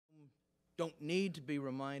don't need to be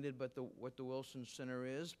reminded but what the Wilson Center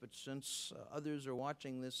is, but since others are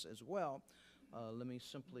watching this as well, let me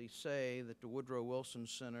simply say that the Woodrow Wilson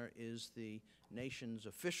Center is the nation's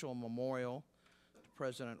official memorial to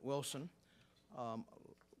President Wilson.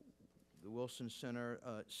 The Wilson Center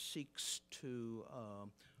seeks to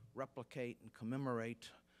replicate and commemorate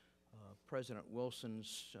President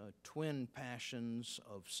Wilson's twin passions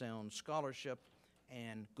of sound scholarship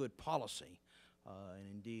and good policy. And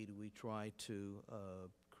indeed, we try to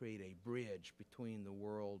create a bridge between the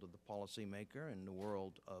world of the policymaker and the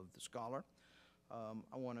world of the scholar.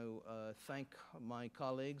 I want to thank my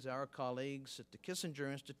colleagues, our colleagues at the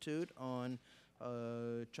Kissinger Institute on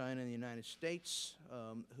China and the United States,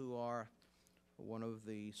 who are one of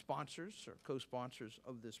the sponsors or co-sponsors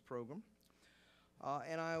of this program.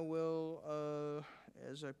 And I will,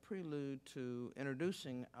 as a prelude to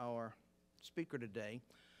introducing our speaker today,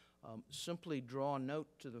 simply draw note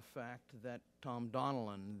to the fact that Tom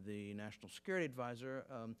Donilon, the National Security Advisor,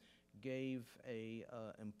 gave a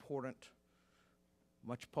important,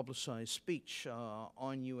 much publicized speech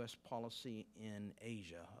on U.S. policy in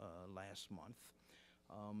Asia last month.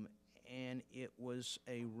 And it was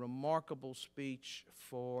a remarkable speech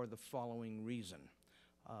for the following reason.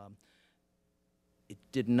 It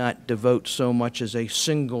did not devote so much as a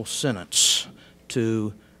single sentence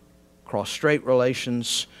to cross-strait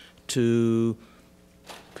relations, to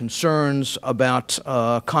concerns about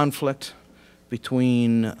conflict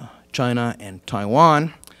between China and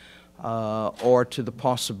Taiwan, or to the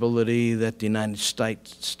possibility that the United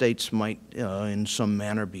States might in some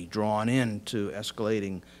manner be drawn into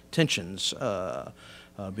escalating tensions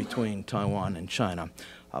between Taiwan and China.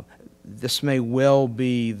 This may well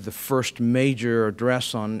be the first major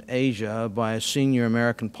address on Asia by a senior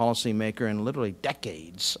American policymaker in literally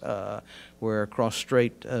decades, where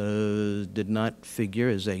cross-strait did not figure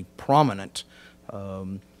as a prominent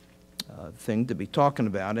thing to be talking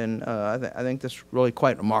about, and I think that's really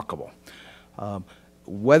quite remarkable.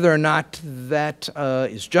 Whether or not that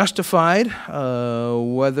is justified,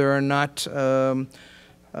 whether or not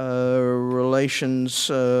relations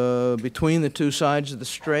between the two sides of the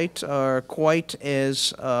strait are quite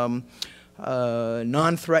as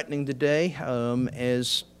non-threatening today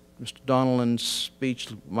as Mr. Donilon's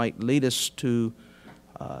speech might lead us to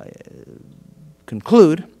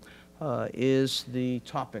conclude, is the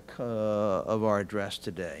topic of our address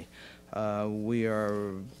today. We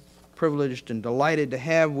are privileged and delighted to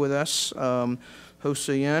have with us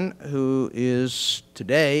Szu-yin, who is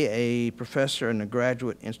today a professor in the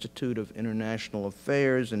Graduate Institute of International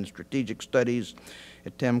Affairs and Strategic Studies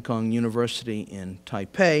at Tamkang University in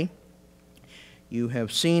Taipei. You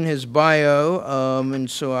have seen his bio, and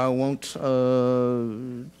so I won't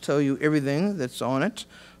tell you everything that's on it.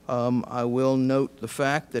 I will note the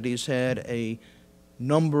fact that he's had a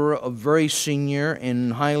number of very senior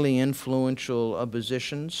and highly influential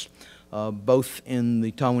positions, both in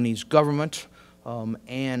the Taiwanese government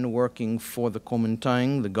and working for the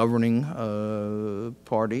Kuomintang, the governing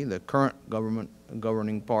party, the current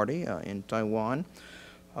governing party in Taiwan.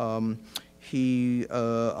 He,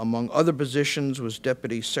 among other positions, was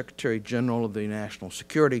Deputy Secretary General of the National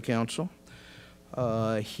Security Council.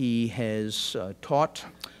 He has taught.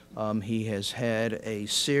 He has had a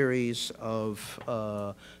series of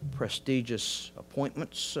prestigious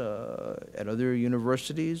appointments at other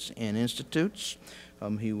universities and institutes.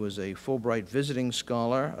 He was a Fulbright visiting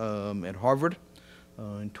scholar at Harvard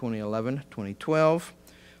in 2011, 2012.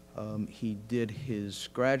 He did his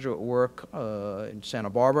graduate work in Santa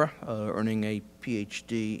Barbara, earning a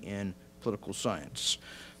PhD in political science.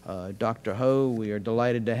 Dr. Ho, we are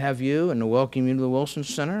delighted to have you and to welcome you to the Wilson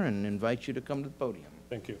Center and invite you to come to the podium.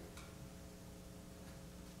 Thank you.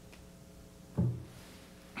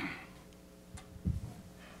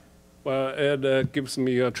 Well, it gives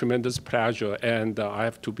me a tremendous pleasure, and I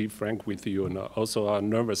have to be frank with you, and also a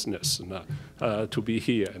nervousness to be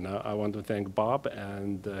here. And I want to thank Bob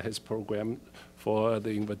and his program for the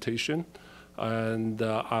invitation. And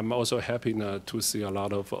I'm also happy to see a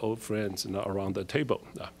lot of old friends around the table.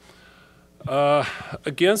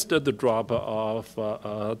 Against the drop of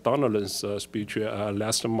Donilon's speech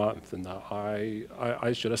last month,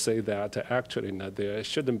 I should say that actually there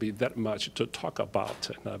shouldn't be that much to talk about.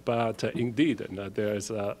 But indeed,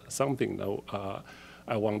 there's something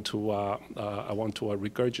I want to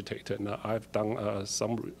regurgitate, and I've done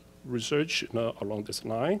some research along this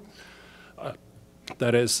line.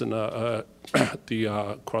 That is the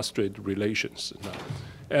cross-strait relations,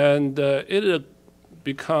 and it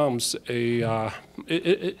becomes a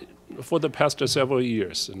for the past several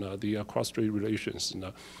years, the cross-strait relations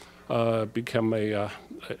became a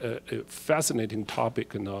fascinating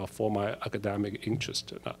topic for my academic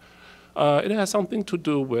interest. It has something to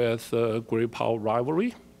do with great power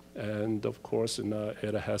rivalry, and of course,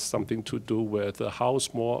 it has something to do with how a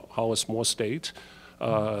small state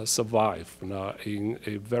survive in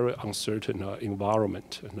a very uncertain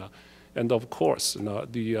environment. And of course,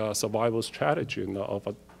 the survival strategy of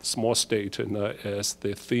a small state is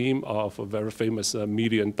the theme of a very famous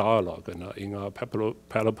median dialogue in a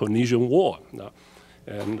Peloponnesian War.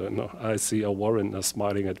 And I see Warren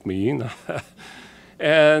smiling at me.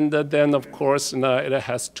 And then, of course, it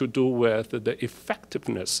has to do with the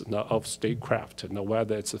effectiveness of statecraft,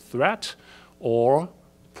 whether it's a threat or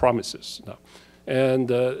promises. And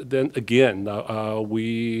then again,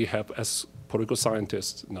 we have, as political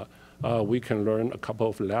scientists, we can learn a couple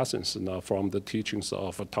of lessons from the teachings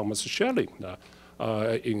of Thomas Schelling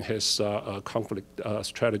in his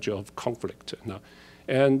strategy of conflict.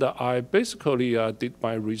 And I basically did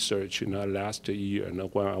my research last year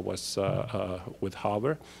when I was with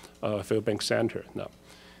Harvard Fairbanks Center.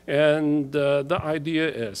 And the idea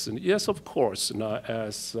is, yes, of course,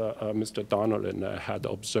 as Mr. Donnellan had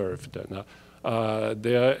observed,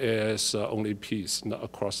 there is only peace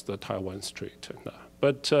across the Taiwan Strait.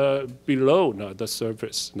 But below the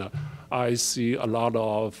surface, I see a lot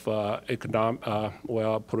of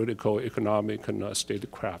political, economic, and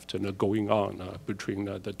statecraft going on between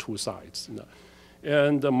the two sides.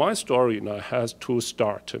 And my story has to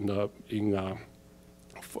start from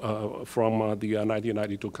the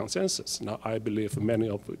 1992 consensus. Now, I believe many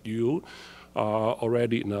of you are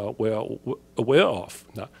already well aware of.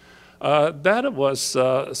 That was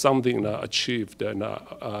something achieved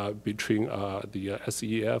between the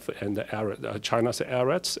SEF and the China's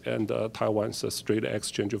ARETS and Taiwan's Strait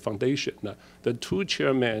Exchange Foundation. The two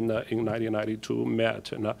chairmen in 1992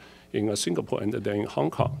 met in Singapore and then in Hong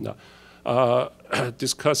Kong,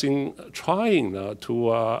 discussing, trying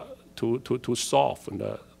to solve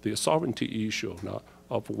the sovereignty issue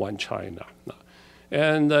of one China.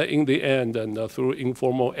 And in the end, through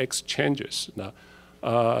informal exchanges,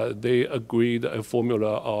 they agreed a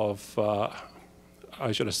formula of,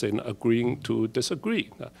 I should say, agreeing to disagree.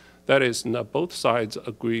 That is, both sides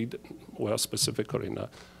agreed, well, specifically,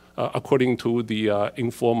 according to the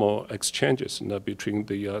informal exchanges between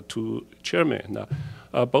the two chairmen,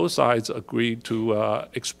 both sides agreed to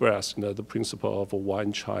express the principle of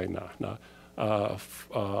one China,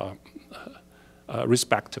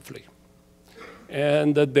 respectively.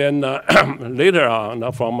 And then later on,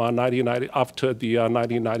 from 1990, after the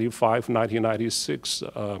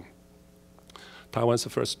 1995-1996 Taiwan's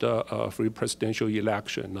first free presidential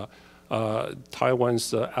election,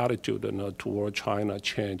 Taiwan's attitude toward China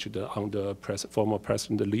changed under former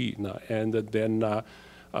President Lee, and then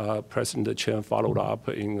President Chen followed up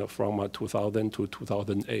from 2000 to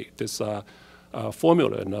 2008. This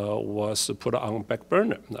formula was put on back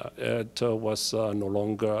burner. It was no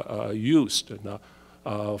longer used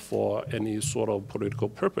for any sort of political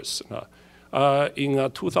purpose.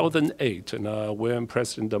 In 2008, when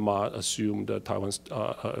President Ma assumed Taiwan's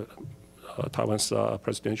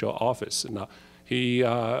presidential office, he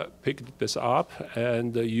picked this up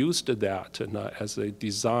and used that as a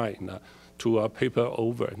design to paper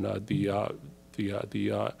over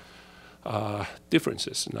the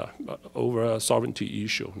differences over sovereignty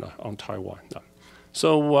issue on Taiwan.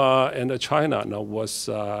 So, and China was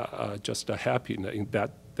just happy in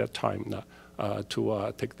that time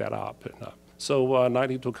to take that up. So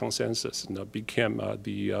 92 consensus became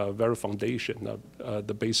the very foundation,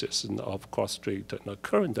 the basis of Cross-Strait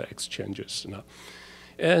current exchanges.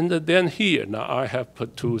 And then here, I have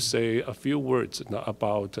to say a few words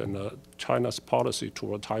about China's policy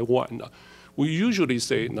toward Taiwan. We usually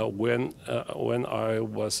say when I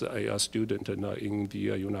was a student in the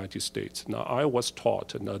United States, I was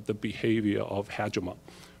taught the behavior of hegemon,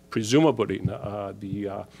 presumably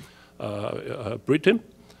the Britain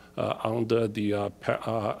under the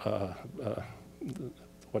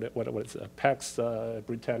what is it, Pax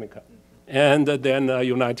Britannica, and then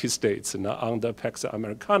United States under Pax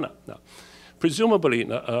Americana. Presumably,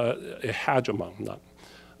 a hegemon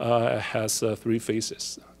has three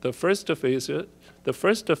phases. The first phase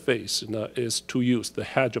is to use the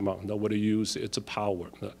hegemon would use its power,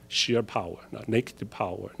 sheer power, naked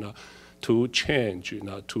power, to change,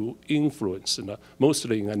 to influence,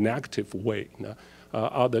 mostly in a negative way,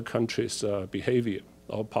 other countries' behavior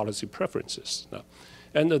or policy preferences.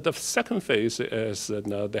 And the second phase is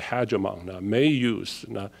the hegemon may use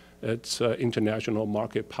its international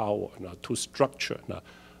market power to structure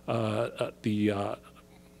the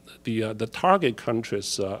target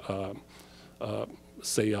countries'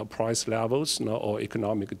 say, price levels or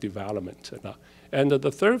economic development. And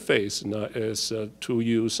the third phase is to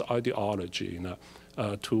use ideology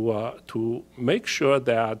to make sure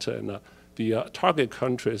that the target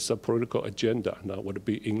country's political agenda would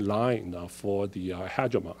be in line for the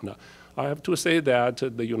hegemon. I have to say that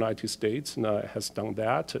the United States has done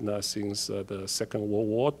that since the Second World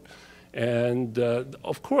War. And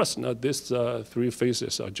of course, these three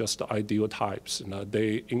phases are just ideal types.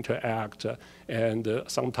 They interact, and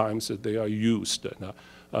sometimes they are used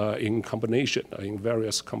in combination, in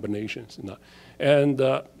various combinations. And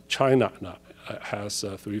China has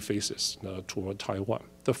three phases toward Taiwan.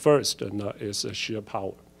 The first is sheer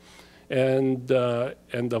power. And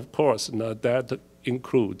of course, that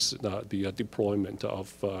includes the deployment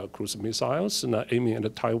of cruise missiles aiming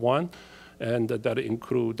at Taiwan, and that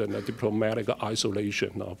includes the diplomatic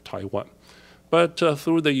isolation of Taiwan. But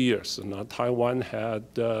through the years, Taiwan had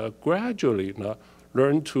gradually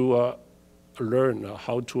learned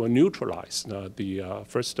how to neutralize the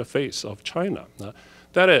first phase of China.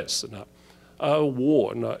 That is,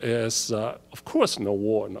 war is, of course,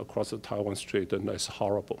 war across the Taiwan Strait is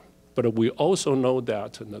horrible. But we also know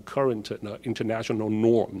that the current international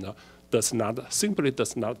norm simply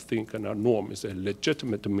does not think a norm is a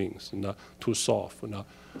legitimate means to solve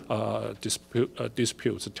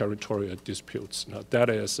disputes, territorial disputes. That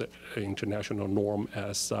is an international norm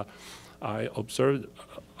as I observed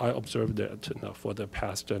it for the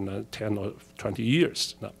past 10 or 20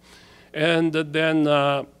 years. And then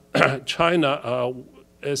China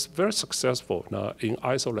is very successful in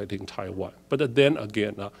isolating Taiwan. But then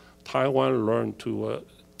again, Taiwan learned to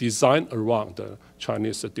design around the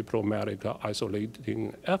Chinese diplomatic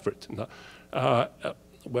isolating effort.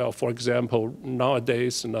 Well, for example,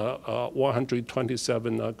 nowadays,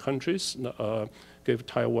 127 countries gave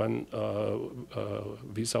Taiwan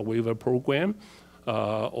visa waiver program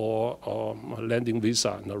or landing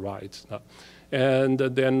visa rights. And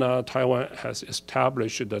then Taiwan has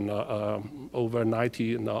established over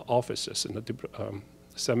 90 offices in the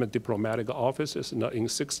semi-diplomatic offices in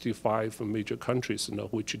 65 major countries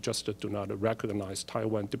which just do not recognize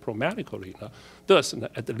Taiwan diplomatically. Thus,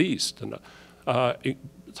 at least,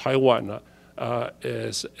 Taiwan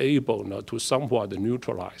is able to somewhat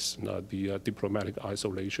neutralize the diplomatic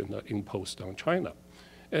isolation imposed on China.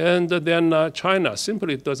 And then China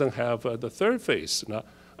simply doesn't have the third phase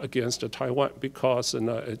against Taiwan because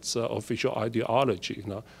its official ideology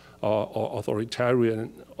or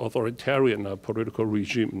authoritarian political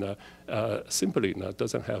regime simply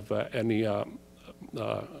doesn't have any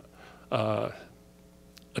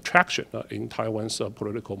attraction in Taiwan's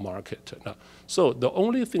political market. So the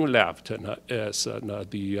only thing left is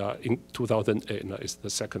in 2008 is the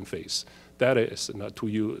second phase. That is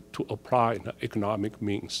to apply economic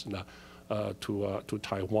means to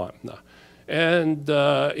Taiwan. And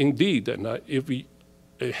indeed, if a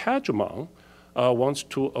hegemon wants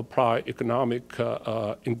to apply economic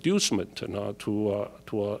inducement to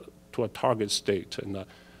a target state,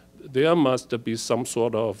 there must be some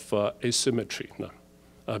sort of asymmetry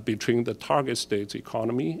between the target state's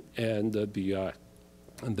economy and the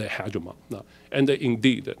hegemon. And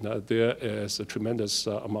indeed, there is a tremendous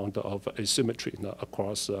amount of asymmetry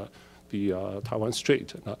across the Taiwan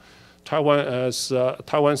Strait. Taiwan's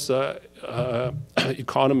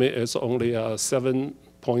economy is only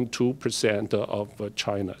 7.2% of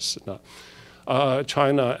China's.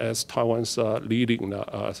 China, as Taiwan's leading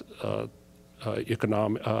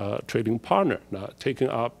economic trading partner, taking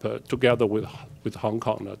up together with Hong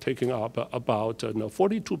Kong, taking up about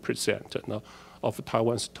 42% of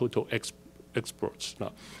Taiwan's total exports.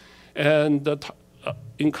 And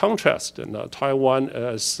in contrast, Taiwan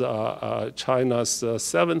is China's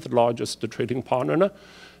seventh largest trading partner,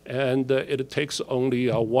 and it takes only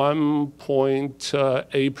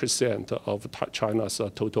 1.8% of China's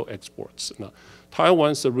total exports.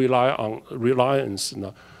 Taiwan's reliance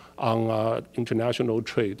on international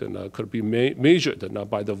trade could be measured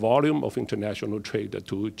by the volume of international trade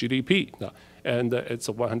to GDP, and it's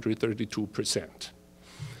 132%.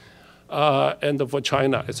 And for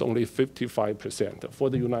China, it's only 55%. For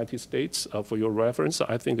the United States, for your reference,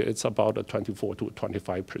 I think it's about 24 to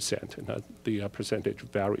 25%. The percentage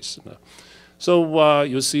varies. So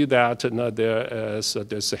you see that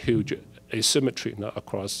there's a huge asymmetry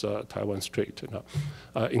across Taiwan Strait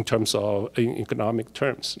in terms of in economic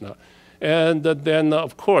terms. And then,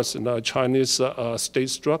 of course, Chinese state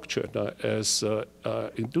structure is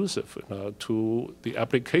inducive to the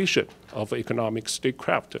application of economic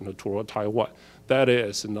statecraft toward Taiwan. That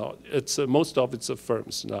is, it's most of its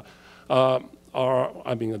firms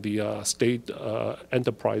the state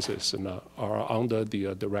enterprises are under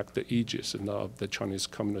the direct aegis of the Chinese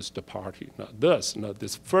Communist Party. Thus,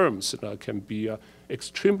 these firms can be an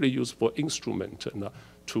extremely useful instrument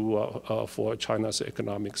for China's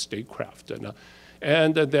economic statecraft.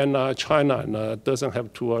 And then China doesn't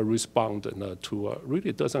have to respond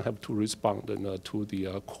really doesn't have to respond to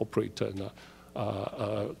the corporate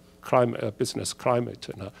business climate.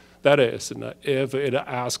 That is, if it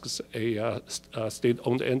asks a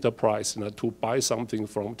state-owned enterprise to buy something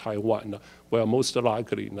from Taiwan, well, most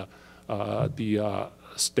likely the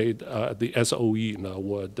SOE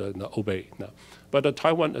would obey. But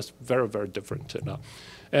Taiwan is very, very different.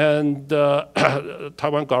 And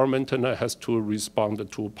Taiwan government has to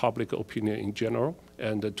respond to public opinion in general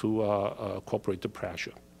and to corporate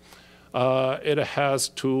pressure. It has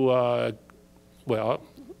to,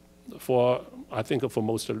 I think for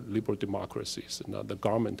most liberal democracies, the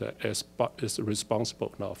government is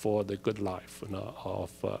responsible for the good life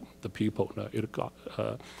of the people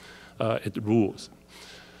it rules.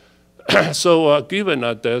 So given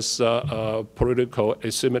this political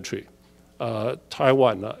asymmetry,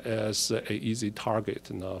 Taiwan is an easy target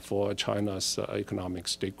for China's economic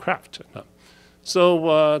statecraft.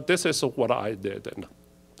 So this is what I did.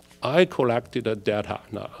 I collected data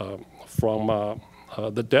from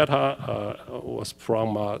the data was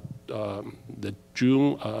from the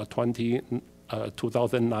June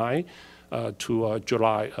 2009 to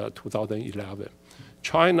July 2011.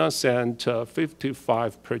 China sent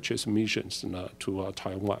 55 purchase missions to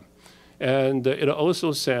Taiwan. And it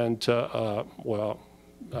also sent, in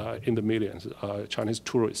the millions, Chinese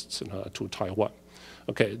tourists to Taiwan.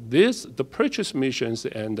 Okay, the purchase missions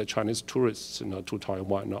and the Chinese tourists to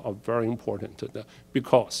Taiwan are very important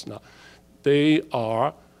because they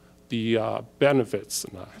are the benefits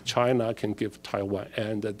China can give Taiwan,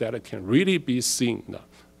 and that can really be seen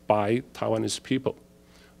by Taiwanese people.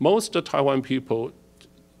 Most Taiwan people,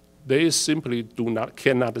 they simply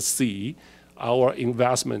cannot see our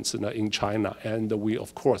investments in China, and we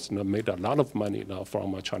of course made a lot of money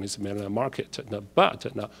from a Chinese mainland market. But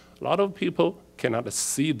a lot of people cannot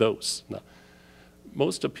see those.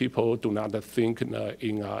 Most people do not think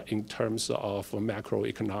in terms of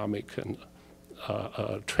macroeconomic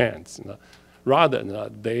trends. Rather,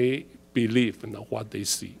 they believe in what they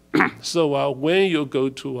see. So when you go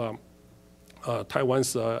to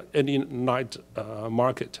Taiwan's any night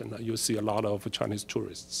market, you see a lot of Chinese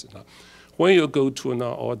tourists. When you go to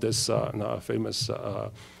all these famous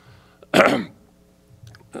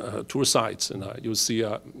tour sites, you see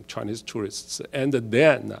Chinese tourists, and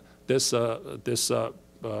then this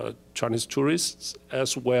Chinese tourists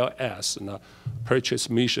as well as purchase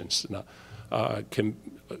missions can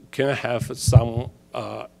have some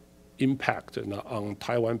impact on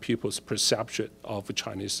Taiwan people's perception of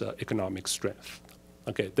Chinese economic strength.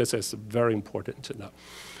 Okay, this is very important.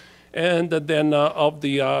 And then of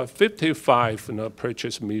the 55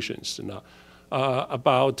 purchase missions,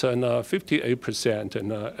 about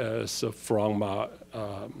 58% is from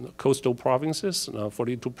coastal provinces,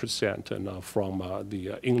 42% from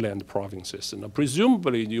the inland provinces.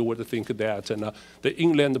 Presumably, you would think that the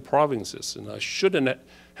inland provinces shouldn't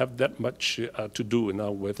have that much to do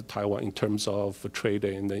with Taiwan in terms of trade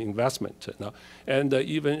and investment. And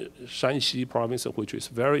even Shanxi province, which is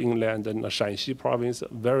very inland, and Shanxi province,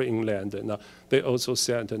 very inland, they also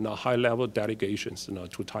sent high-level delegations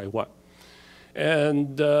to Taiwan.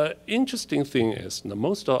 And the interesting thing is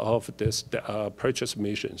most of these purchase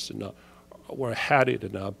missions were headed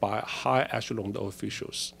by high echelon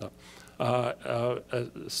officials,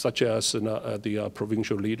 such as the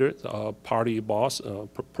provincial leader, party boss,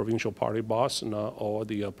 provincial party boss, or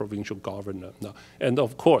the provincial governor. And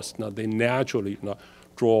of course, they naturally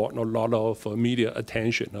draw a lot of media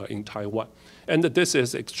attention in Taiwan. And this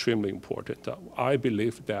is extremely important. I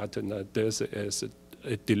believe that this is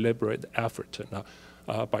a deliberate effort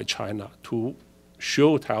by China to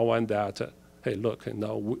show Taiwan that, hey, look,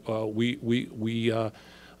 we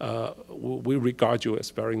regard you as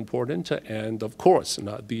very important, and of course,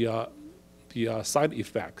 the side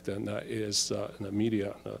effect is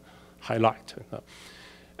media highlight,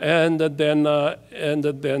 and then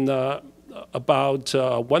about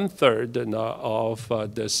 1/3 of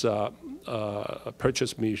this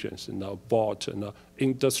purchase missions bought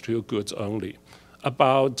industrial goods only.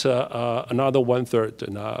 About another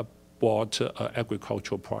 1/3 bought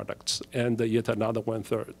agricultural products, and yet another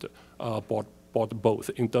 1/3 bought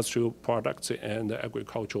both industrial products and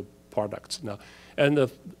agricultural products. And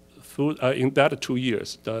in that 2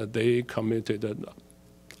 years, they committed,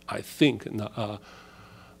 I think,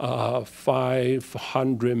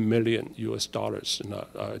 $500 million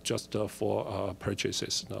just for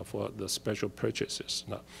purchases, for the special purchases.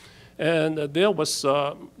 And there was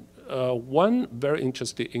one very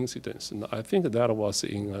interesting incident, and I think that was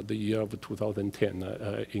in the year of 2010,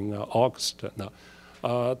 in August.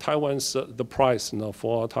 Taiwan's the price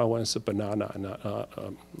for Taiwan's banana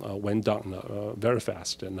went down very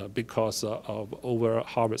fast, because of over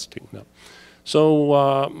harvesting.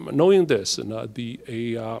 So knowing this,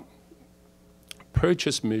 a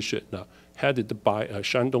purchase mission headed by a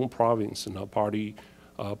Shandong province party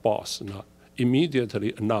boss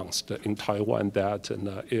immediately announced in Taiwan that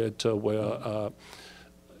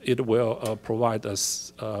it will provide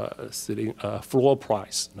us floor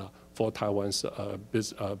price for Taiwan's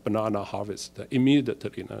banana harvest.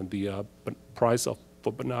 Immediately, the price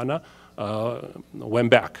for banana went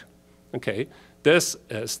back. Okay, this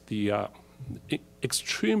is the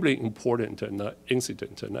extremely important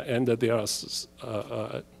incident, and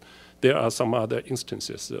there are some other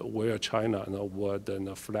instances where China would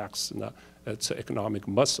flex its economic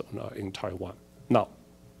muscle in Taiwan. Now,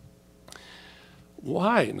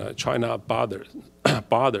 why China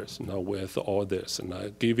bothers with all this,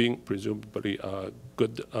 giving presumably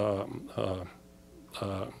good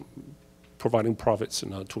providing profits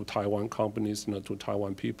to Taiwan companies, to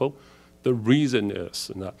Taiwan people? The reason is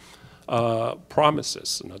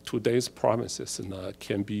promises, today's promises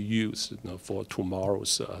can be used for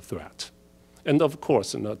tomorrow's threat. And of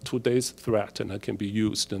course, today's threat can be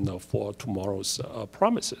used for tomorrow's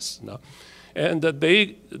promises. And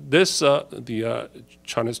the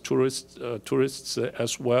Chinese tourists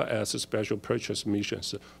as well as special purchase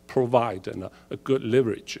missions provide a good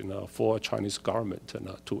leverage for Chinese government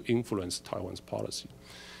to influence Taiwan's policy.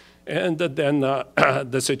 And then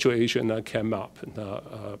the situation came up,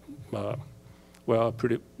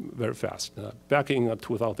 very fast. Back in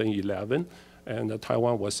 2011, and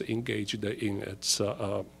Taiwan was engaged in its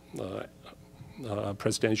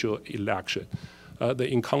presidential election. The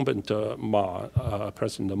incumbent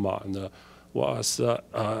President Ma, was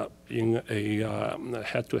in a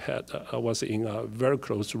head-to-head, was in a very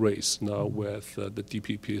close race with the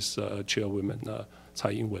DPP's chairwoman,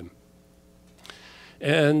 Szu-yin.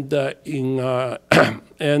 And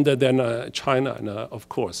and then China, of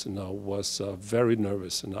course, was very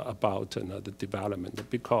nervous about the development,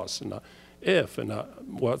 because if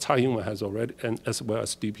Szu-yin has already, and as well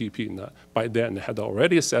as DPP, by then had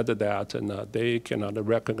already said that they cannot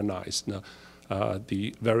recognize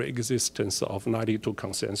the very existence of 92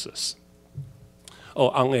 consensus. Oh,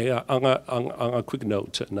 on a quick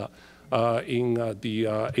note, in the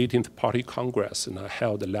 18th Party Congress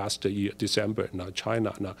held last year, December,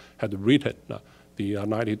 China had written the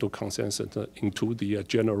 92 consensus into the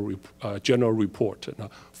general report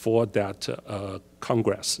for that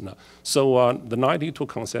Congress. So the 92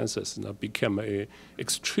 consensus became an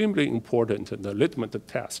extremely important litmus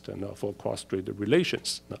test for cross-strait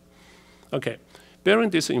relations. Okay.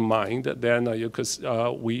 Bearing this in mind, then Wang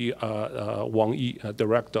Yi,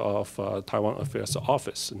 director of Taiwan Affairs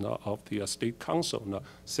Office of the State Council,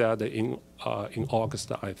 said in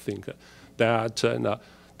August, I think, that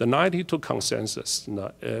the 92 consensus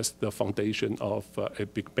is the foundation of a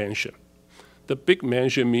big mansion. The big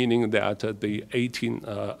mansion meaning that the 18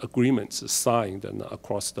 agreements signed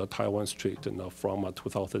across the Taiwan Strait from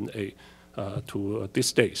 2008 to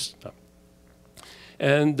these days.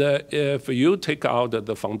 And if you take out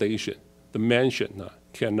the foundation, the mansion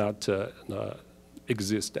cannot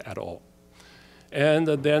exist at all. And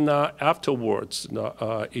then afterwards,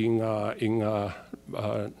 in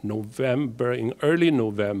November, in early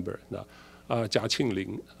November, Jia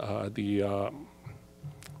Qingling,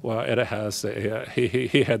 it has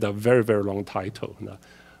he had a very, very long title.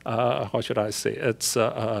 How should I say? It's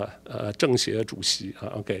政协主席.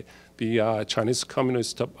 Okay. The Chinese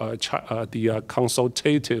Communist, the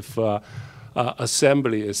consultative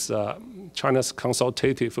assembly is China's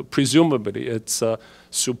consultative, presumably it's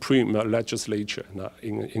supreme legislature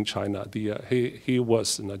in China. He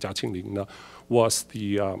was, Jia Qingling, was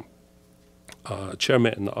the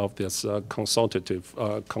chairman of this consultative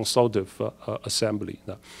assembly.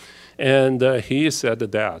 And he said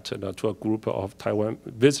that to a group of Taiwan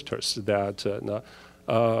visitors that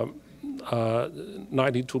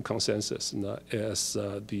 92 consensus is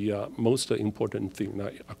the most important thing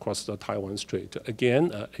across the Taiwan Strait.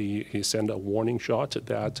 Again, he sent a warning shot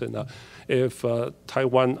that if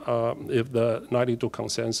Taiwan, if the 92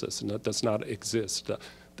 consensus does not exist,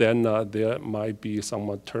 then there might be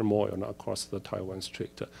some turmoil across the Taiwan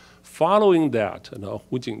Strait. Following that,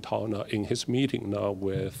 Hu Jintao, in his meeting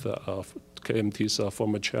with KMT's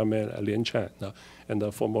former chairman Lian Chan and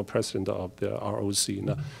the former president of the ROC,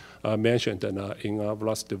 mentioned in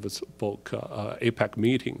Vladislav's book, APEC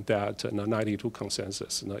meeting, that 92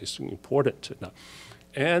 consensus is important.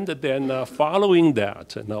 And then following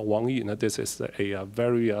that, Wang Yi, this is a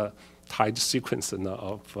very tight sequence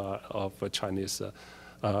of Chinese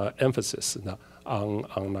emphasis on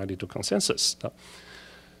 92 consensus.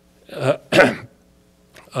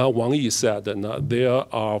 Wang Yi said there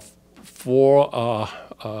are 4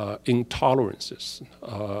 intolerances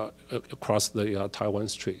across the Taiwan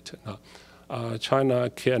Strait. China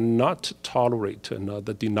cannot tolerate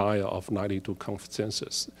the denial of 92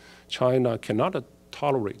 consensus. China cannot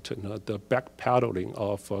tolerate the backpedaling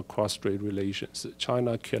of cross-strait relations.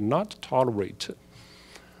 China cannot tolerate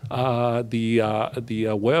the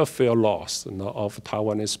welfare loss of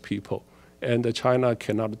Taiwanese people, and China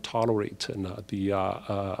cannot tolerate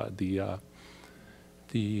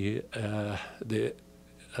the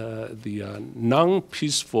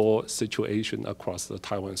non-peaceful situation across the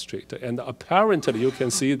Taiwan Strait. And apparently you can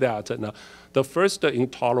see that the first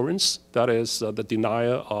intolerance, that is the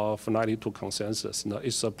denial of 92 consensus,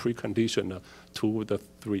 is a precondition to the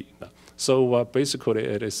 3. So basically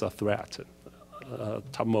it is a threat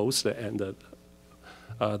to most, and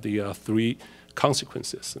the 3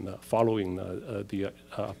 consequences following the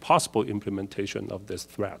possible implementation of this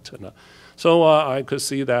threat. So I could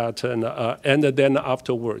see that, and then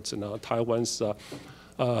afterwards, Taiwan's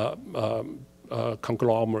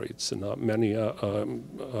conglomerates, many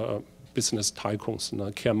business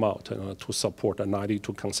tycoons came out to support the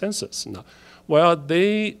 92 consensus. Well,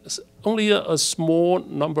 only a small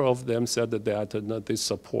number of them said that they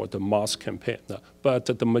support the mass campaign, but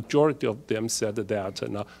the majority of them said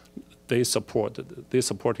that they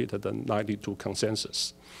supported the 92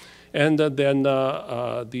 consensus. And then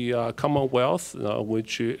the Commonwealth,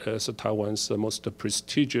 which is Taiwan's most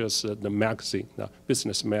prestigious magazine,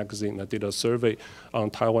 business magazine, did a survey on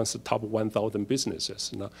Taiwan's top 1,000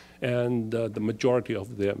 businesses, and the majority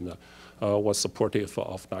of them was supportive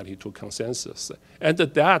of 92 consensus. And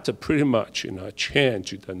that pretty much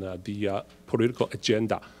changed the political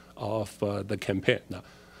agenda of the campaign.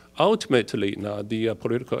 Ultimately, the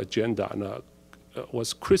political agenda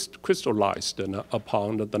was crystallized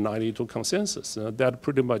upon the 92 consensus that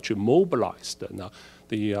pretty much mobilized the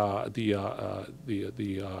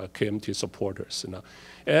KMT supporters,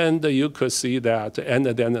 and you could see that, and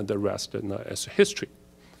then the rest as history.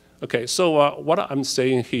 Okay, so what I'm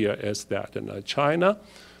saying here is that China,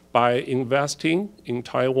 by investing in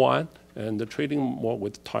Taiwan and trading more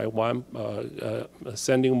with Taiwan,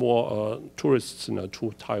 sending more tourists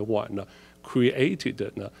to Taiwan,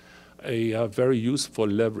 created a very useful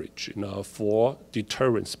leverage for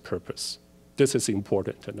deterrence purpose. This is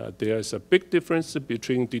important. There is a big difference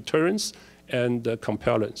between deterrence and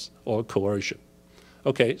compellence or coercion.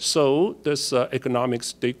 Okay, so this economic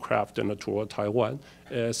statecraft toward Taiwan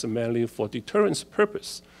is mainly for deterrence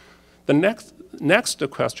purpose. The next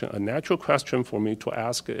question, a natural question for me to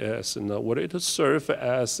ask is, would it serve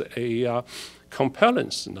as a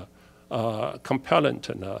compellent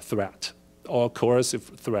threat or coercive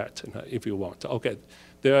threat, if you want? Okay,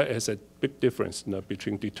 there is a big difference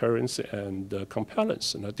between deterrence and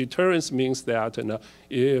compellence. Deterrence means that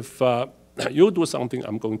if you do something,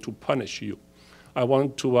 I'm going to punish you. I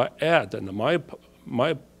want to add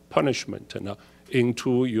my punishment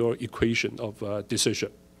into your equation of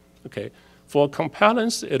decision. Okay, for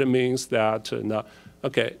compellence, it means that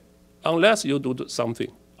okay, unless you do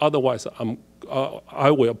something, otherwise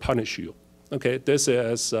I will punish you. Okay, this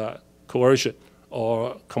is coercion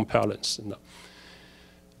or compellence.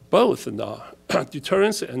 Both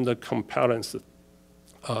deterrence and the compellence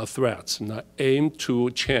threats aim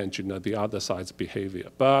to change the other side's behavior,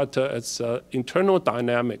 but its internal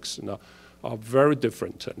dynamics are very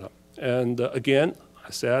different. And again, I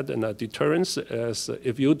said, deterrence is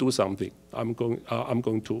if you do something, I'm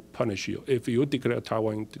going to punish you. If you declare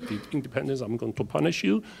Taiwan independence, I'm going to punish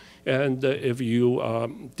you. And if you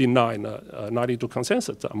deny 92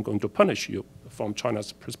 consensus, I'm going to punish you from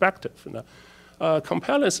China's perspective.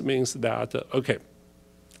 Compellence means that, okay,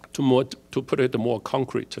 to put it more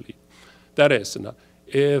concretely, that is,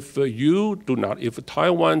 if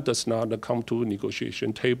Taiwan does not come to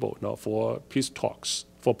negotiation table for peace talks,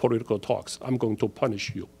 for political talks, I'm going to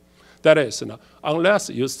punish you. That is, unless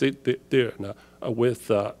you sit there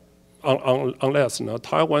with, unless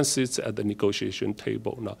Taiwan sits at the negotiation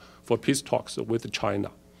table for peace talks with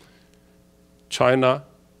China,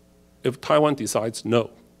 if Taiwan decides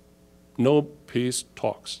no, no peace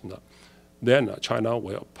talks, then China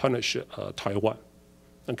will punish Taiwan.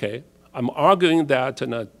 Okay, I'm arguing that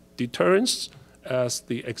deterrence, as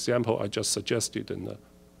the example I just suggested,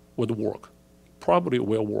 would work, probably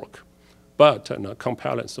will work, but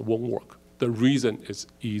compellence won't work. The reason is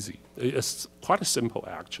easy. It's quite simple,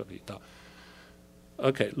 actually.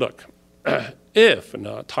 Okay, look, if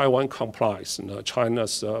Taiwan complies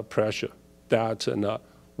China's pressure that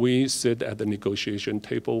we sit at the negotiation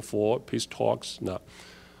table for peace talks,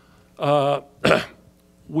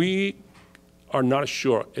 we are not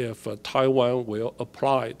sure if Taiwan will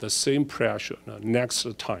apply the same pressure next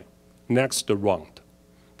time, next round.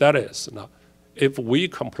 That is, if we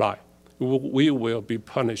comply, we will be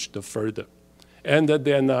punished further. And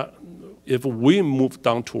then if we move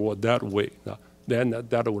down toward that way, then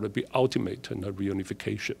that would be ultimate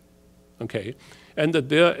reunification. Okay? And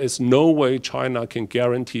there is no way China can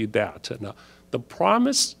guarantee that. The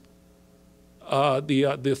promise,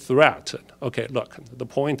 the threat, okay, look, the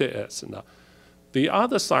point is, the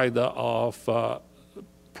other side of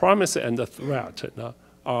promise and the threat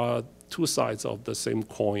are two sides of the same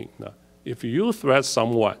coin. If you threat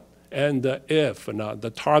someone, and if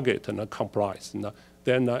the target complies,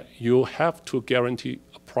 then you have to guarantee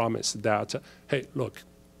a promise that, hey, look,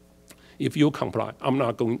 if you comply, I'm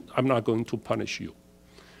not going to punish you.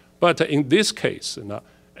 But in this case,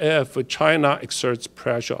 if China exerts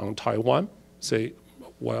pressure on Taiwan, say,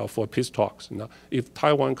 well, for peace talks, if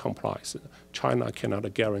Taiwan complies, China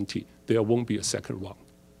cannot guarantee there won't be a second round.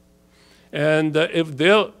 And if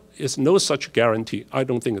there is no such guarantee, I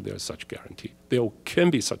don't think there's such guarantee. There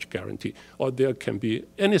can be such guarantee, or there can be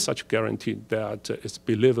any such guarantee that is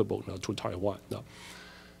believable to Taiwan.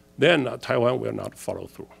 Then Taiwan will not follow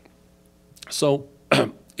through. So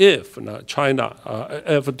if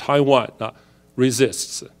if Taiwan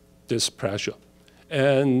resists this pressure,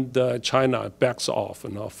 and China backs off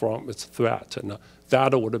from its threat,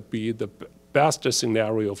 that would be the best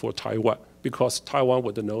scenario for Taiwan, because Taiwan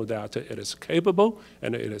would know that it is capable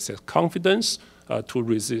and it has confidence to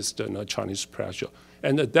resist Chinese pressure.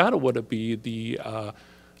 And that would be the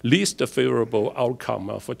least favorable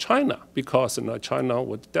outcome for China, because China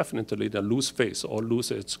would definitely lose face or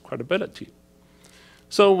lose its credibility.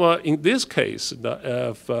 So in this case,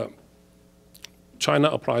 if China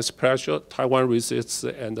applies pressure, Taiwan resists,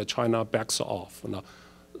 and China backs off,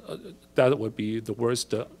 that would be the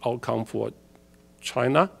worst outcome for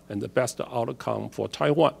China and the best outcome for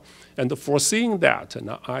Taiwan. And foreseeing that,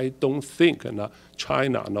 I don't think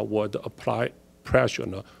China would apply pressure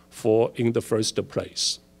in the first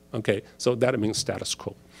place. Okay, so that means status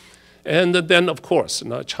quo. And then, of course,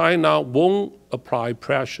 China won't apply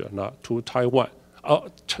pressure to Taiwan.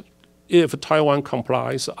 If Taiwan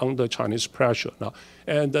complies under Chinese pressure,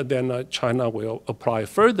 and then China will apply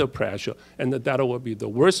further pressure, and that will be the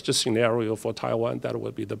worst scenario for Taiwan, that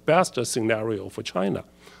will be the best scenario for China.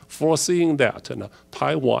 Foreseeing that,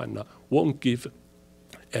 Taiwan won't give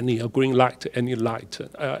any green light,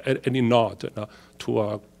 any nod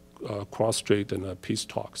to Cross-Strait peace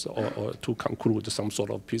talks, or to conclude some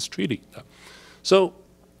sort of peace treaty. So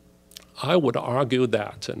I would argue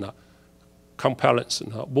that compellence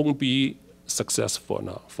won't be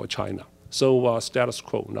successful for China. So status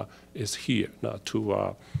quo is here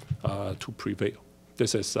to prevail.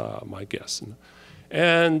 This is my guess.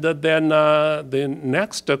 And then the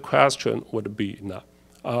next question would be,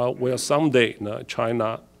 will someday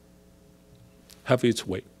China have its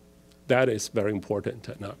way? That is very important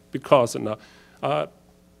because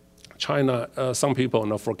China, some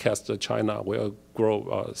people forecast that China will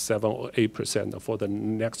grow 7 or 8% for the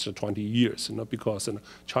next 20 years, because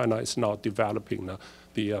China is now developing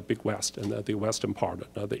the Big West and the western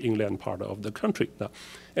part, the inland part of the country.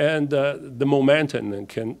 And the momentum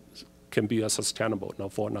can be sustainable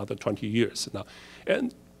for another 20 years.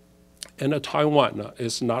 And Taiwan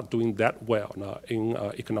is not doing that well in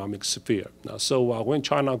economic sphere. So when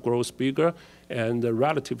China grows bigger and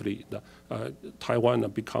relatively Taiwan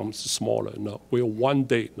becomes smaller, will one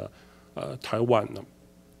day Taiwan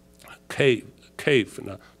cave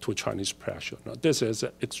to Chinese pressure? This is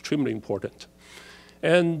extremely important.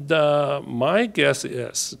 And my guess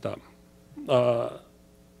is that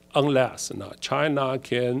unless China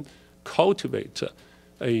can cultivate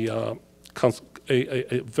a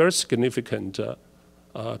very significant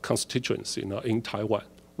constituency in Taiwan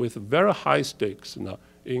with very high stakes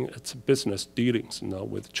in its business dealings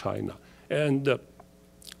with China. And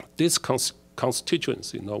this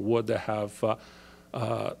constituency would have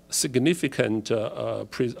significant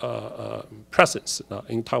presence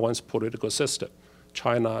in Taiwan's political system.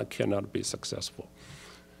 China cannot be successful.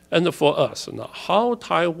 And for us, how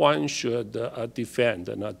Taiwan should defend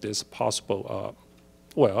this possible,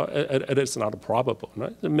 well, it is not probable,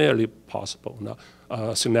 it's merely possible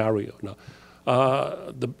scenario.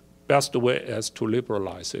 The best way is to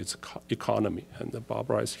liberalize its economy. And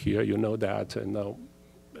Barbara is here, you know that, and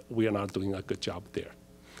we are not doing a good job there.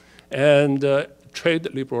 And trade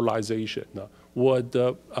liberalization would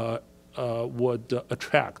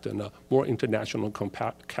attract more international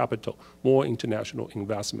capital, more international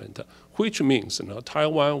investment, which means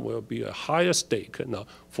Taiwan will be a higher stake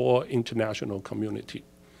for international community.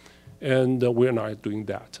 And we're not doing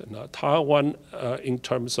that. Taiwan, in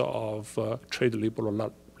terms of trade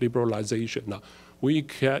liberalization, we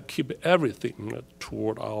can keep everything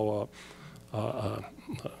toward our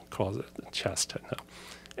chest.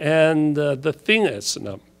 And the thing is,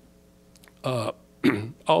 our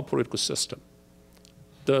political system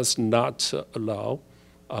does not allow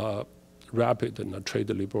rapid trade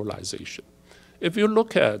liberalization. If you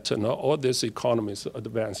look at all these economies,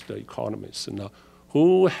 advanced economies,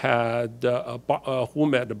 who had who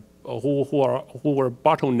were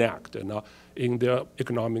bottlenecked in their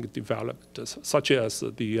economic development, such as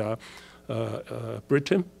the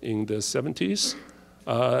Britain in the 70s,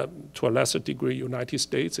 to a lesser degree United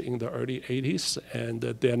States in the early 80s, and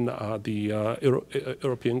then the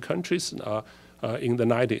European countries in the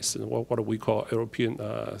 90s, what do we call European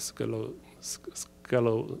sclerosis.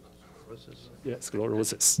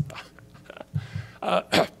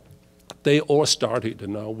 They all started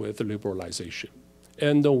now with liberalization.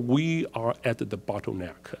 And we are at the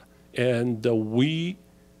bottleneck. And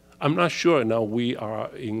I'm not sure now we are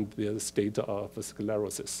in the state of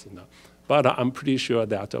sclerosis, but I'm pretty sure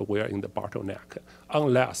that we're in the bottleneck.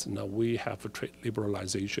 Unless we have trade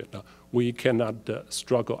liberalization, we cannot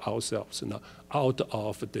struggle ourselves out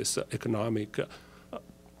of this economic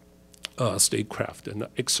statecraft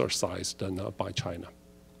exercised by China.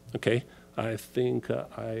 Okay, I think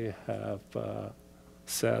I have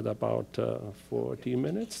said about 40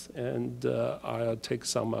 minutes, and I'll take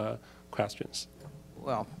some questions.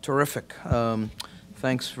 Well, terrific.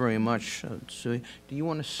 Thanks very much, Szu-yin. Do you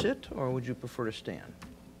want to sit, or would you prefer to stand?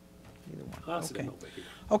 Either one. I'll sit over here.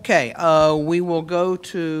 Okay, we will go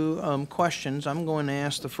to questions. I'm going to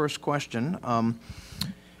ask the first question.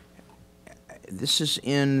 This is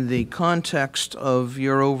in the context of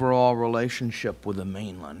your overall relationship with the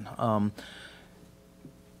mainland.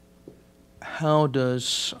 How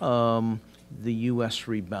does the U.S.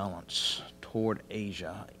 rebalance toward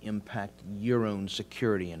Asia impact your own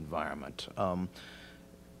security environment?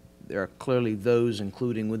 There are clearly those,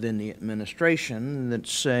 including within the administration, that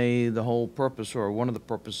say the whole purpose, or one of the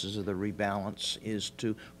purposes of the rebalance, is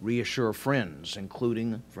to reassure friends,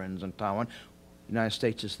 including friends in Taiwan. The United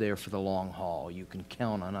States is there for the long haul. You can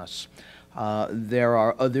count on us. There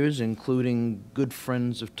are others, including good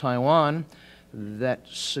friends of Taiwan, that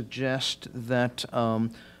suggest that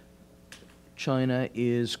China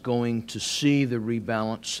is going to see the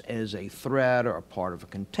rebalance as a threat or a part of a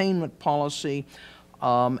containment policy.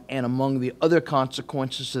 And among the other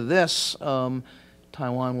consequences of this,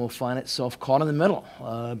 Taiwan will find itself caught in the middle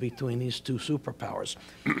between these two superpowers.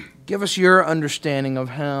 Give us your understanding of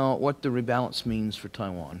what the rebalance means for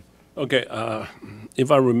Taiwan. Okay, if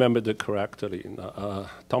I remember it correctly,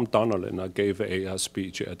 Tom Donnelly gave a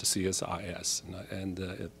speech at the CSIS, and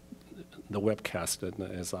the webcast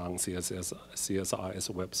is on CSIS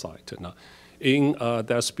website. In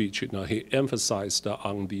that speech, he emphasized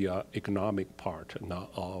on the economic part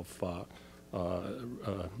of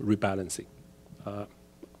rebalancing.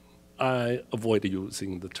 I avoid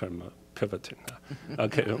using the term pivoting.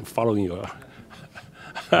 Okay, I'm following you.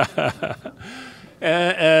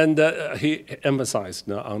 And he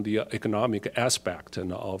emphasized on the economic aspect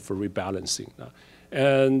of rebalancing.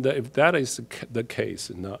 And if that is the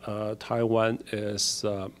case, Taiwan is,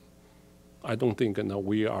 I don't think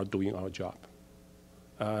we are doing our job.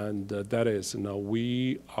 And that is,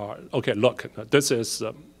 we are, okay, look, this is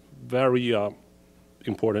very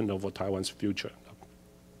important for Taiwan's future.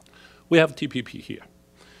 We have TPP here.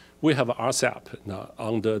 We have RCEP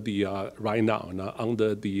under the, right now,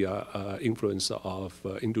 under the influence of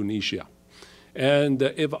Indonesia. And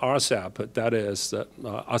if RCEP, that is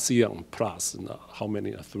ASEAN plus, how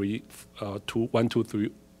many? 1, 2,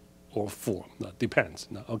 3, or 4, depends.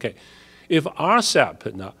 Okay, if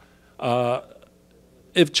RCEP,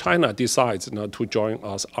 if China decides to join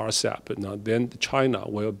us RCEP, then China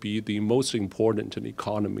will be the most important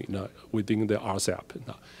economy within the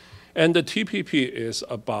RCEP. And the TPP is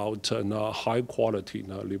about high quality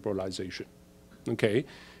liberalization. Okay,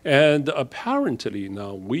 and apparently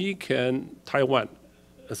now we can, Taiwan,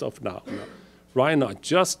 as of now, right now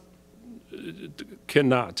just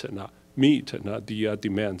cannot meet the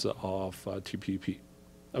demands of TPP.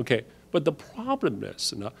 Okay, but the problem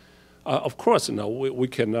is, of course, we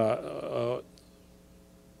can.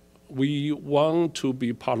 We want to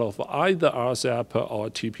be part of either RCEP or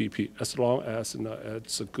TPP as long as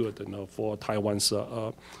it's good for Taiwan's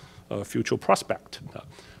future prospect.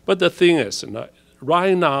 But the thing is,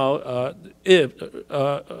 right now, if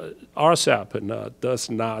RCEP does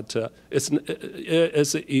not, it's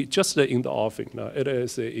just in the offing. It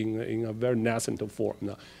is in a very nascent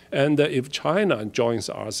form. And if China joins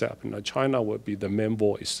RCEP, China will be the main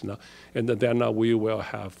voice. And then we will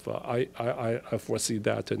have, I foresee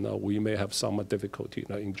that we may have some difficulty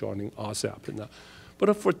in joining RCEP.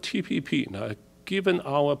 But for TPP, given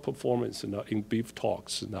our performance in beef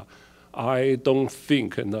talks, I don't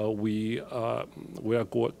think we are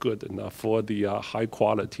good enough for the high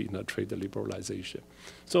quality trade liberalization.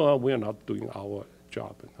 So we are not doing our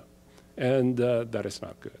job, and that is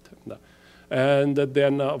not good. And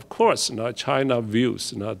then, of course, China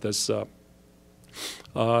views this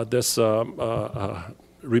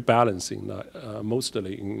rebalancing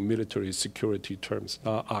mostly in military security terms.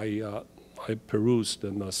 I perused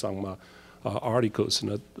some articles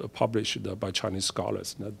published by Chinese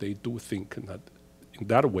scholars. They do think in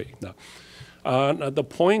that way. The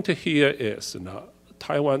point here is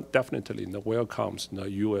Taiwan definitely welcomes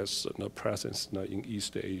U.S. presence in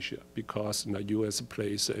East Asia because U.S.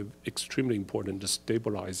 plays an extremely important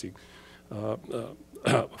stabilizing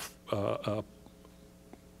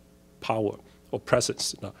power or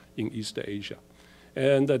presence in East Asia.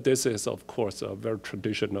 And this is, of course, a very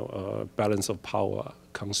traditional balance of power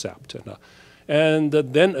concept. And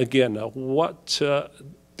then again,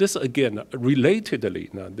 this again, relatedly,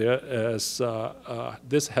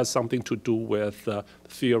 this has something to do with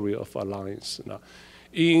theory of alliance.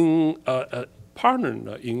 In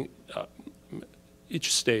partner in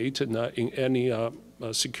each state, in any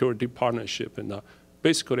security partnership,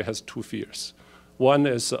 basically has two fears. One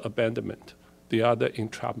is abandonment, the other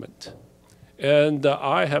entrapment. And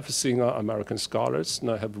I have seen American scholars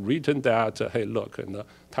have written that, hey, look,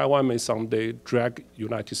 Taiwan may someday drag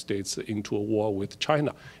United States into a war with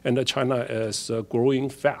China, and China is growing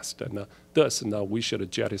fast, and thus we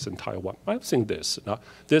should jettison Taiwan. I've seen this.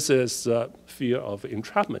 This is fear of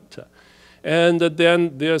entrapment. And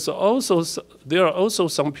then there are also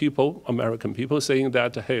some people, American people, saying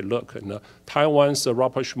that, hey, look, Taiwan's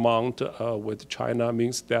rapprochement with China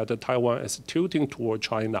means that Taiwan is tilting toward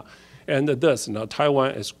China. And thus,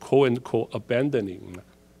 Taiwan is quote-unquote abandoning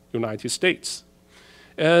United States.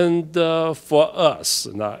 And for us,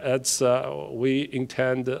 we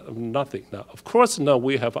intend nothing. Of course,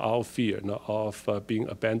 we have our fear of being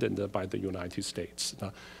abandoned by the United States.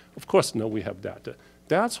 Of course, we have that.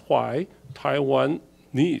 That's why Taiwan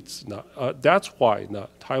needs, that's why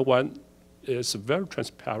Taiwan is very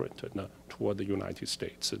transparent toward the United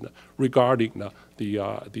States regarding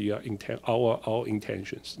our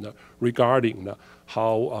intentions, regarding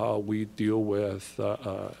how we deal with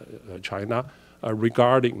China,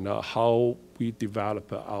 regarding how we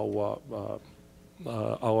develop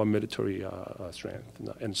our military strength,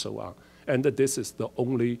 and so on. And this is the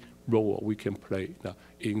only role we can play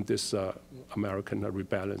in this American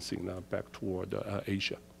rebalancing back toward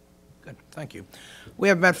Asia. Good, thank you. We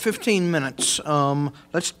have about 15 minutes.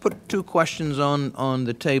 Let's put two questions on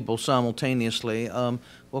the table simultaneously.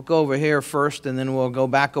 We'll go over here first, and then we'll go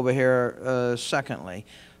back over here secondly.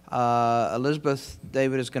 Elizabeth,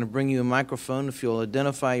 David is going to bring you a microphone. If you'll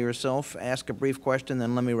identify yourself, ask a brief question,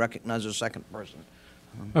 then let me recognize a second person.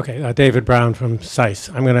 Okay, David Brown from SICE.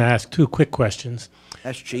 I'm going to ask two quick questions.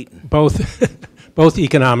 That's cheating. Both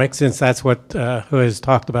economic, since that's what who has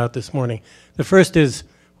talked about this morning. The first is,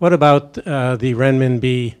 what about the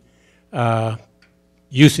renminbi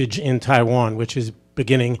usage in Taiwan, which is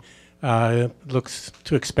beginning, looks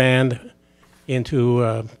to expand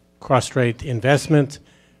into cross-strait investment,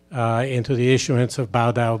 into the issuance of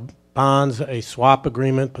Baodao bonds, a swap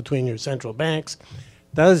agreement between your central banks.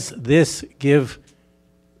 Does this give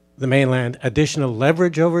the mainland additional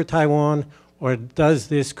leverage over Taiwan, or does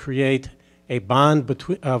this create a bond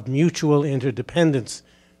of mutual interdependence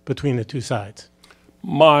between the two sides?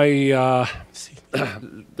 The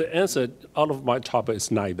answer out of my top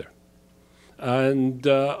is neither. And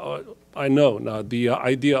I know now the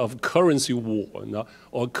idea of currency war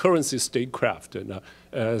or currency statecraft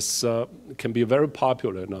can be very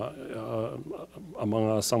popular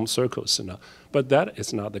among some circles, but that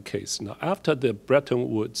is not the case. After the Bretton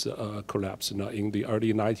Woods collapse in the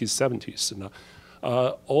early 1970s,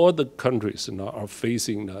 all the countries are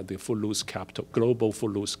facing the full loose capital, global full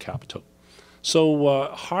loose capital.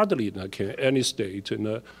 So hardly can any state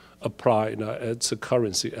apply its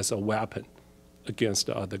currency as a weapon against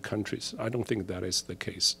other countries. I don't think that is the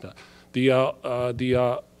case.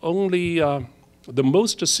 The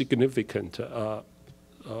most significant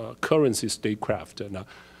currency statecraft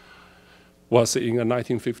was in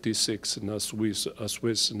 1956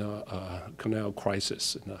 Swiss canal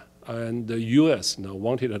crisis. And the U.S.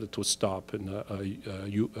 wanted to stop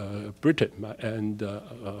Britain and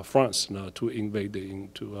France to invade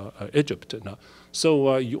into Egypt.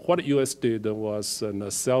 So what the U.S. did was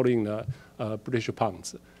selling British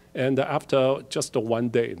pounds. And after just one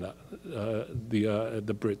day,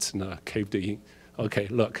 the Brits caved in. Okay,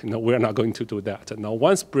 look, we're not going to do that. Now,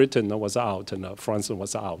 once Britain was out and France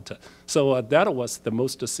was out, so that was the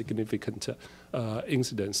most significant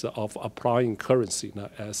incidence of applying currency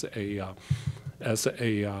as a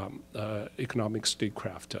economic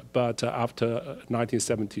statecraft. But after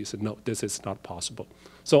 1970s, no, this is not possible.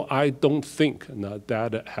 So I don't think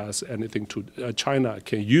that has anything to. China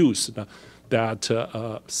can use that,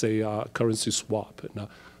 say, currency swap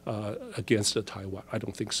against Taiwan. I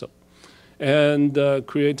don't think so. And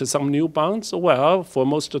create some new bonds. Well, for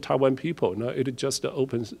most Taiwan people, it just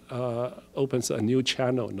opens a new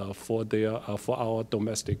channel for our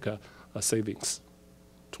domestic savings,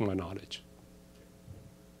 to my knowledge.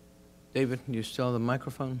 David, you still have the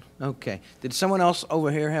microphone? Okay. Did someone else over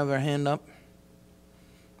here have their hand up?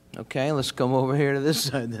 Okay, let's come over here to this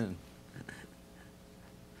side then.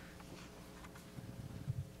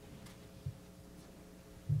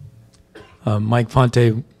 Mike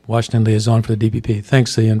Fonte, Washington liaison for the DPP.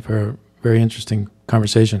 Thanks, Szu-yin, for a very interesting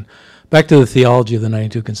conversation. Back to the theology of the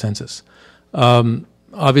 92 consensus.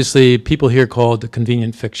 Obviously, people here call it the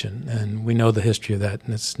convenient fiction, and we know the history of that,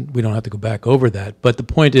 and we don't have to go back over that. But the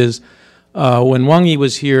point is, when Wang Yi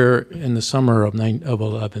was here in the summer of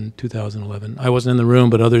 2011, I wasn't in the room,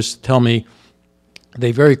 but others tell me,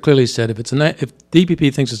 they very clearly said if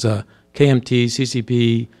DPP thinks it's a KMT,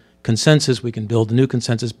 CCP, consensus, we can build a new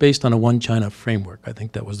consensus based on a one China framework. I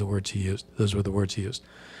think that was the words he used. Those were the words he used.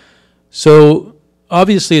 So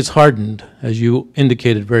obviously it's hardened, as you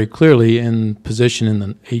indicated very clearly, in position in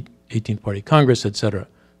the 18th Party Congress, et cetera.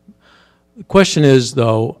 The question is,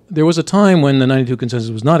 though, there was a time when the 92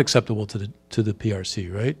 consensus was not acceptable to the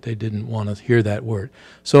PRC, right? They didn't want to hear that word.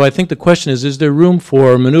 So I think the question is there room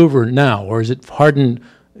for maneuver now, or is it hardened?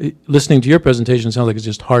 Listening to your presentation, it sounds like it's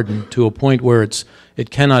just hardened to a point where it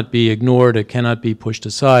cannot be ignored, it cannot be pushed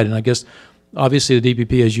aside. And I guess, obviously, the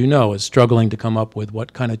DPP, as you know, is struggling to come up with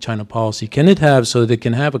what kind of China policy can it have so that it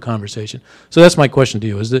can have a conversation. So that's my question to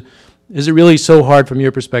you. Is it really so hard from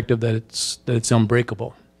your perspective that it's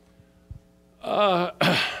unbreakable?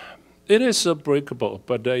 It is breakable,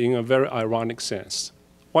 but in a very ironic sense.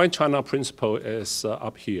 One China principle is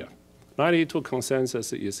up here. 92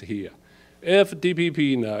 consensus is here. If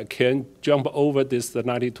DPP can jump over this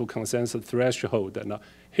 92 consensus threshold and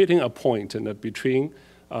hitting a point between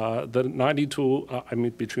the 92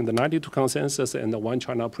 consensus and the one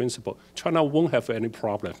China principle, China won't have any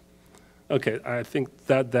problem. Okay, I think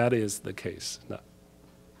that is the case. No.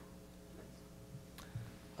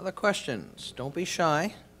 Other questions? Don't be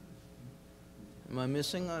shy. Am I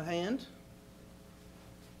missing a hand?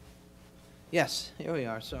 Yes, here we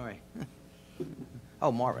are, sorry.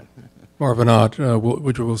 Oh, Marvin. Marvin Ott,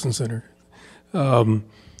 Woodrow Wilson Center.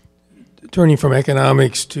 Turning from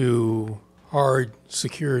economics to hard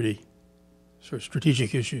security, sort of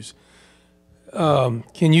strategic issues,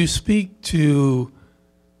 can you speak to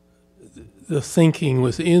the thinking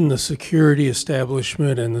within the security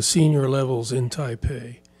establishment and the senior levels in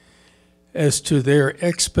Taipei as to their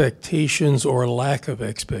expectations or lack of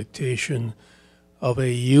expectation of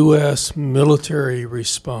a U.S. military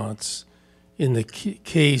response in the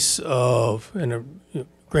case of, and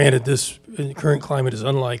granted this in the current climate is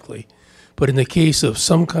unlikely, but in the case of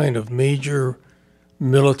some kind of major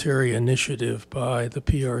military initiative by the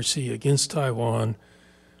PRC against Taiwan,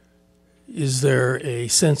 is there a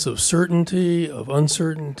sense of certainty, of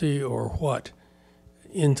uncertainty, or what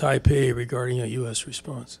in Taipei regarding a U.S.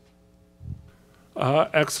 response?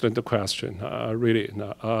 Excellent question, really.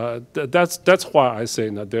 That's why I say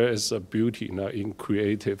there is a beauty in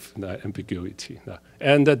creative ambiguity.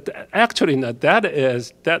 And actually,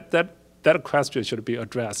 that question should be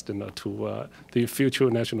addressed to the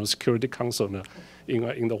future National Security Council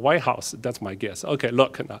in the White House. That's my guess. Okay,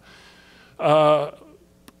 look,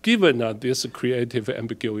 given this creative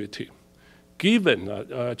ambiguity,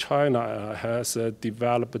 given China has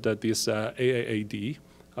developed this AAAD,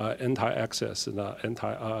 anti-access and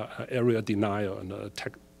anti-area denial and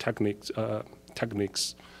techniques.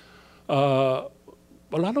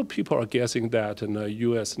 a lot of people are guessing that the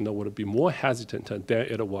U.S. would be more hesitant than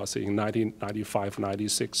it was in 1995,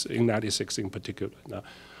 96, in 96 in particular,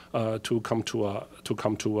 to come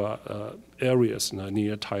to areas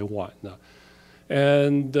near Taiwan.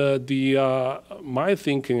 And my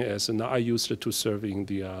thinking is, and I used to serve in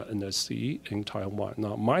the sea in Taiwan.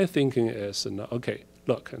 Now, my thinking is, okay,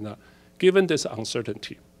 look, given this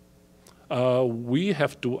uncertainty, we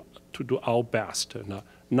have to do our best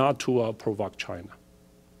not to provoke China.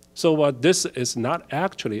 So this is not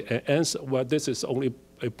actually an answer. Well, this is only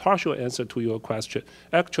a partial answer to your question.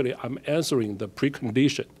 Actually, I'm answering the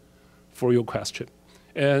precondition for your question.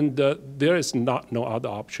 And there is no other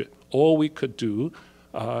option. All we could do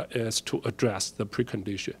is to address the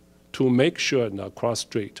precondition, to make sure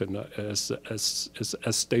Cross-Strait is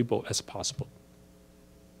as stable as possible.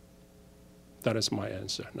 That is my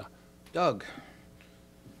answer. Doug.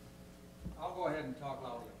 I'll go ahead and talk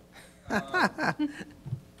loudly.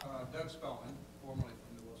 Doug Spellman, formerly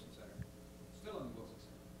from the Wilson Center, still in the Wilson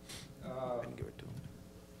Center. Give it to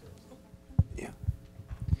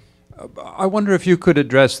him. I wonder if you could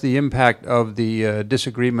address the impact of the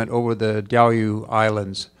disagreement over the Diaoyu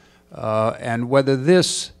Islands and whether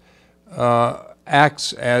this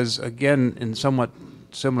acts as, again, in somewhat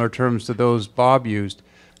similar terms to those Bob used,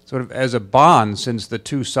 sort of as a bond, since the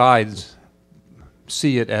two sides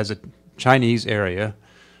see it as a Chinese area,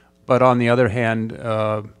 but on the other hand,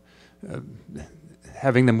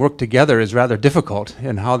 having them work together is rather difficult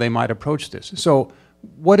in how they might approach this. So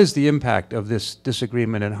what is the impact of this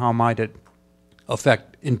disagreement and how might it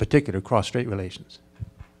affect, in particular, cross-strait relations?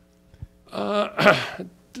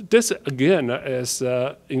 This, again, is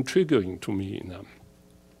intriguing to me.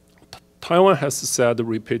 Taiwan has said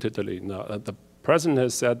repeatedly, the President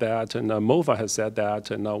has said that, and MOFA has said that,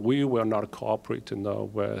 and we will not cooperate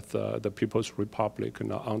with the People's Republic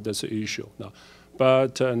on this issue.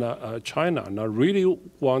 But China really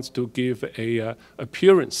wants to give a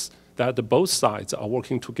appearance that both sides are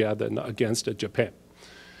working together against Japan.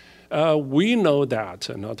 We know that,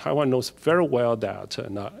 Taiwan knows very well that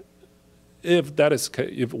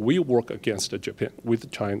if we work against Japan with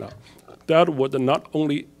China, that would not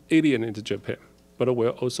only alienate Japan, but will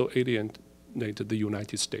also alienate the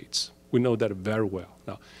United States. We know that very well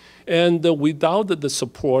now. And without the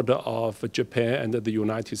support of Japan and the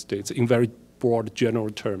United States in very broad general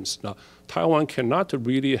terms, now, Taiwan cannot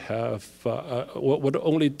really have, would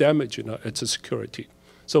only damage its security.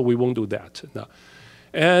 So we won't do that. Now.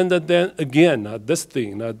 And then again, this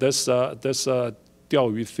thing, this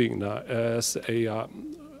Diaoyu thing is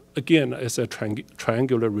again, is a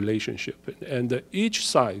triangular relationship. And each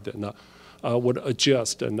side would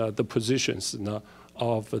adjust the positions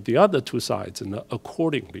of the other two sides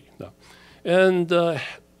accordingly. And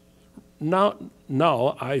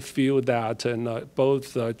now I feel that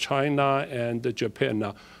both China and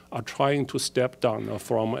Japan are trying to step down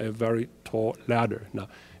from a very tall ladder.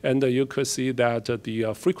 And you could see that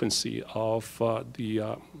the frequency of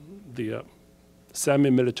the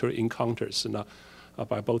semi-military encounters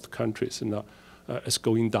by both countries is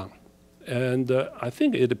going down. And I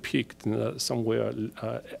think it peaked somewhere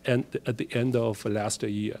at the end of last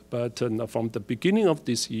year. But from the beginning of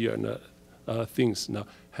this year, things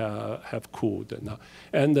have cooled.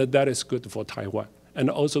 And that is good for Taiwan and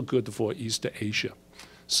also good for East Asia.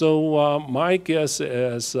 So my guess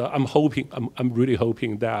is I'm really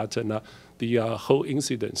hoping that the whole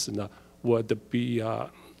incident would be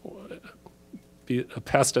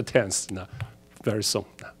past tense very soon.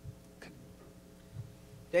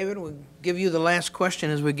 David, we'll give you the last question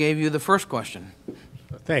as we gave you the first question.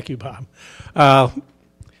 Thank you, Bob.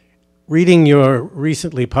 Reading your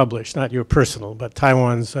recently published, not your personal, but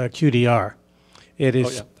Taiwan's QDR, it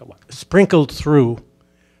is sprinkled through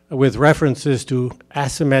with references to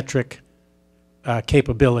asymmetric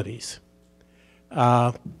capabilities.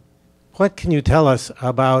 What can you tell us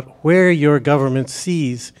about where your government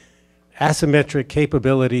sees asymmetric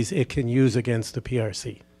capabilities it can use against the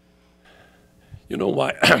PRC? You know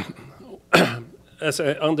why? As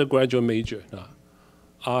an undergraduate major,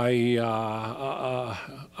 I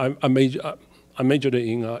majored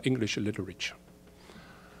in English literature.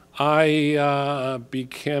 I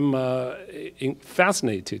became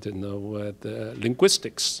fascinated with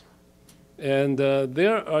linguistics. And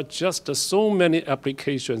there are just so many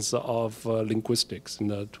applications of linguistics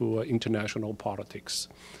to international politics.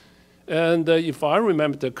 And if I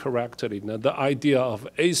remember correctly, the idea of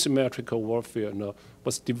asymmetrical warfare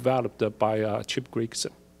was developed by Chip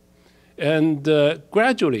Gregson. And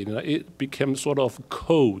gradually, it became sort of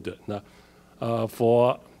code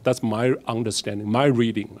for, that's my understanding, my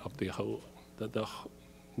reading of the whole,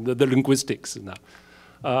 the linguistics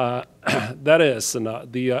That is,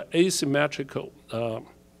 the asymmetrical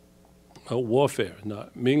warfare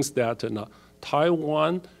means that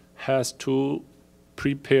Taiwan has to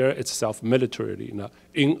prepare itself militarily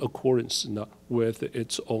in accordance with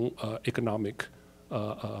its own economic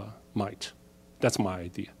might. That's my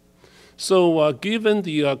idea. So given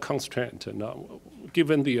the constraint,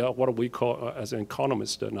 given the what we call as an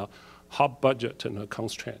economist, hard budget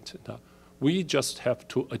constraint, we just have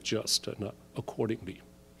to adjust accordingly.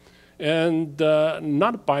 And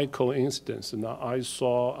not by coincidence, I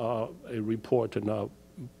saw a report in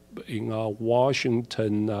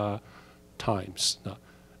Washington Times.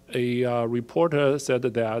 A reporter said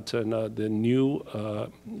that the new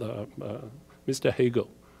Mr. Hagel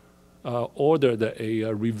ordered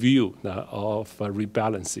a review of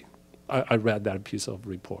rebalancing. I read that piece of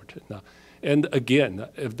report. And again,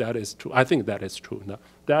 if that is true, I think that is true.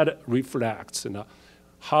 That reflects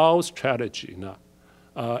how strategy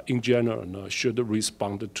in general should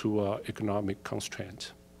respond to economic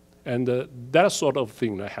constraint. And that sort of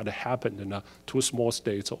thing had happened to small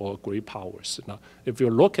states or great powers. If you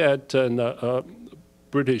look at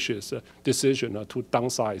British's decision to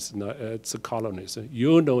downsize its colonies,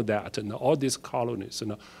 you know that all these colonies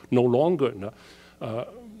no longer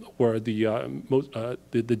were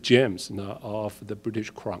the gems of the British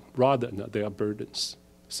crown. Rather, they are burdens.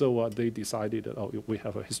 So they decided, we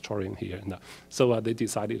have a historian here, so they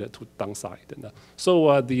decided to downsize.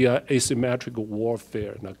 So the asymmetrical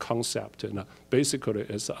warfare concept basically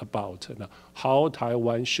is about how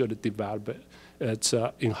Taiwan should develop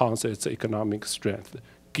enhance its economic strength,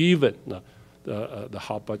 given the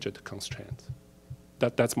hard budget constraints.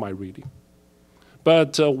 That's my reading.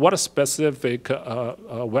 But what specific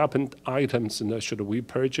weapon items should we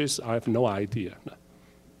purchase? I have no idea.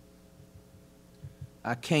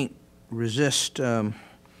 I can't resist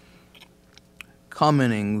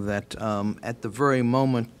commenting that at the very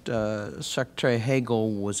moment Secretary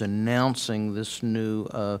Hagel was announcing this new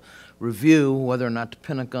review, whether or not the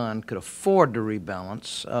Pentagon could afford to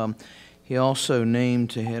rebalance, he also named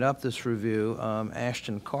to head up this review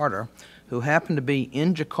Ashton Carter, who happened to be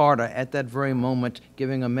in Jakarta at that very moment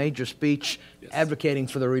giving a major speech advocating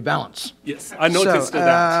for the rebalance. Yes, I noticed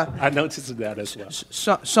that. I noticed that as well.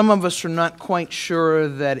 Some of us are not quite sure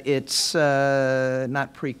that it's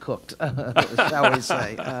not pre-cooked, shall we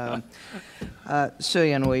say.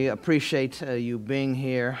 Szu-yin, we appreciate you being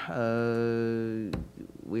here.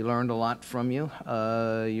 We learned a lot from you.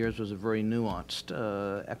 Yours was a very nuanced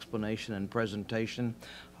explanation and presentation.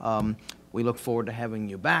 We look forward to having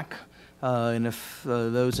you back. And if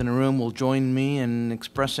those in the room will join me in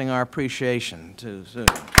expressing our appreciation to Szu.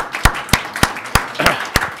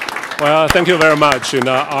 Well, thank you very much.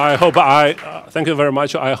 I hope thank you very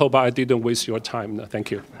much. I hope I didn't waste your time.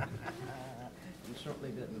 Thank you. You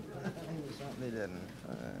certainly didn't. You certainly didn't.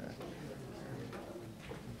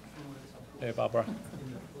 Hey, Barbara.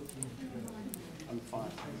 I'm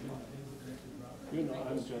fine.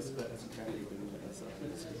 I'm just as candid as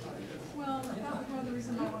well, that was one of the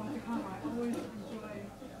reasons I wanted to come. I always enjoy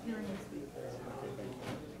hearing you speak.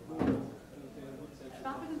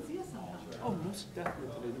 Stop in and see us sometime. Oh, most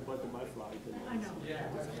definitely. But my flight. I know.